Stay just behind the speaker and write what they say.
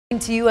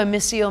To you, I'm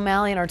Missy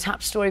O'Malley, and our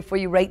top story for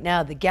you right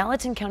now. The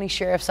Gallatin County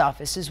Sheriff's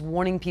Office is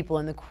warning people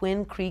in the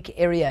Quinn Creek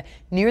area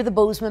near the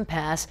Bozeman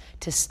Pass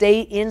to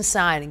stay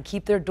inside and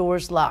keep their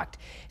doors locked.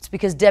 It's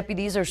because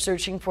deputies are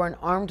searching for an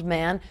armed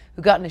man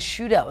who got in a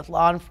shootout with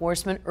law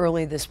enforcement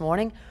early this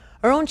morning.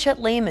 Our own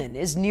Chet Lehman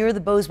is near the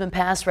Bozeman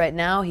Pass right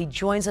now. He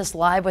joins us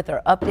live with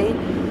our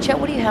update. Chet,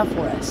 what do you have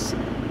for us?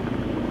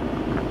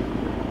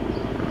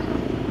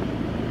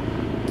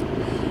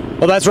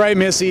 Well, that's right,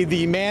 Missy.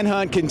 The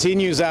manhunt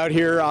continues out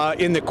here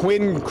in the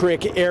Quinn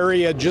Creek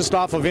area just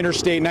off of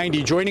Interstate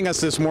 90. Joining us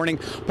this morning,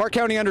 Park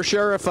County Under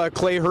Sheriff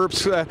Clay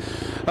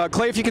Herbst.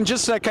 Clay, if you can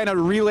just kind of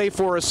relay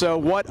for us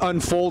what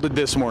unfolded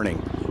this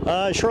morning.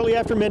 Shortly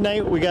after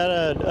midnight, we got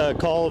a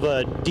call of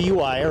a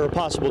DUI, or a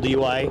possible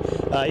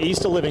DUI,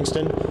 east of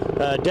Livingston.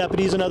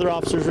 Deputies and other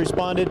officers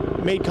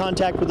responded, made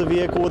contact with the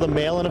vehicle with a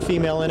male and a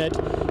female in it.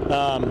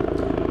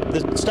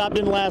 The stop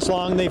didn't last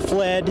long. They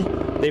fled.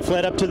 They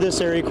fled up to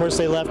this area. Of course,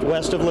 they left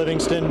west of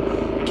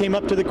Livingston, came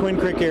up to the Quinn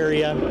Creek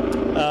area.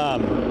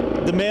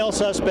 The male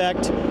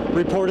suspect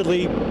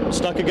reportedly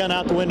stuck a gun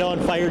out the window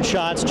and fired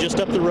shots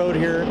just up the road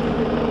here,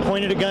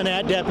 pointed a gun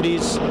at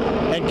deputies,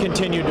 and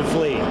continued to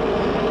flee.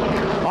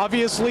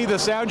 Obviously, the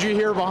sound you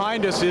hear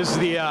behind us is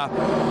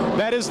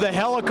the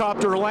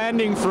helicopter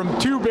landing from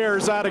Two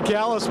Bears out of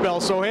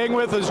Kalispell. So hang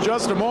with us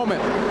just a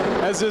moment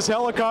as this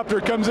helicopter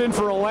comes in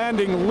for a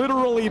landing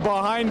literally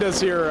behind us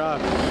here,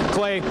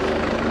 Clay.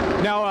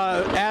 Now,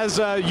 as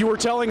you were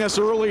telling us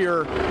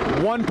earlier,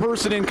 one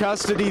person in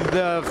custody,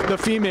 the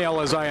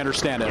female, as I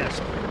understand it.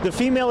 Yes. The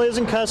female is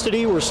in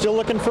custody. We're still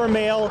looking for a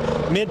male,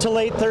 mid to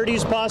late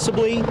 30s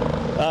possibly.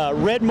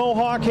 Red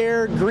Mohawk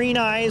hair, green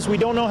eyes. We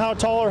don't know how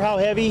tall or how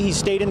heavy. He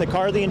stayed in the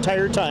car the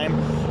entire time.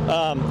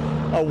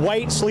 A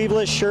white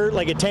sleeveless shirt,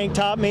 like a tank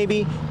top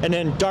maybe, and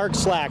then dark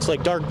slacks,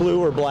 like dark blue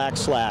or black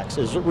slacks,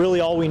 is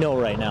really all we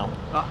know right now.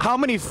 How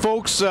many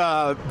folks,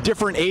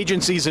 different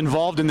agencies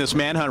involved in this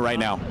manhunt right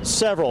now?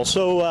 Several.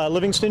 So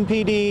Livingston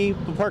PD,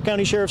 Park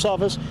County Sheriff's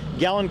Office,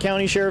 Gallatin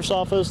County Sheriff's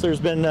Office. There's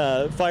been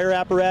fire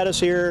apparatus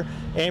here,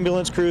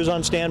 ambulance crews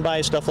on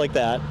standby, stuff like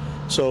that.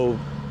 So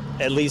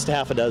at least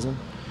half a dozen.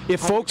 If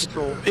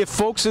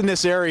folks in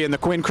this area, in the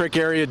Quinn Creek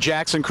area,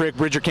 Jackson Creek,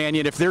 Bridger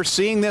Canyon, if they're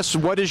seeing this,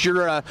 what is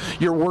your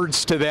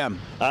words to them?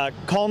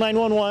 Call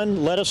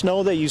 911. Let us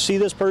know that you see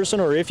this person,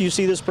 or if you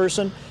see this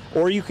person,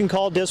 or you can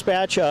call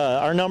dispatch.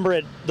 Our number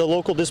at the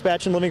local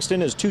dispatch in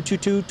Livingston is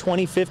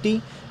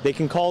 222-2050. They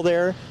can call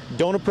there.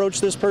 Don't approach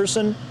this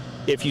person.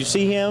 If you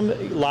see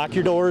him, lock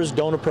your doors.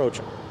 Don't approach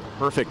him.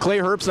 Perfect. Clay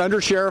Herbst, Under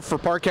Sheriff for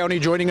Park County,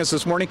 joining us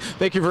this morning.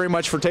 Thank you very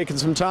much for taking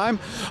some time.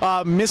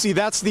 Missy,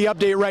 that's the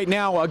update right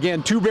now.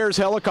 Again, Two Bears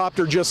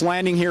helicopter just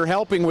landing here,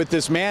 helping with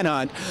this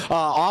manhunt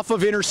off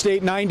of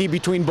Interstate 90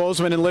 between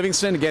Bozeman and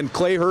Livingston. Again,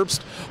 Clay Herbst,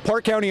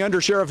 Park County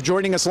Under Sheriff,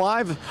 joining us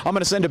live. I'm going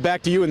to send it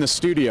back to you in the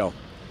studio.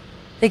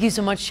 Thank you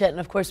so much, Chet.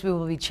 And of course, we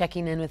will be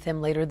checking in with him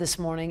later this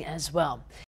morning as well.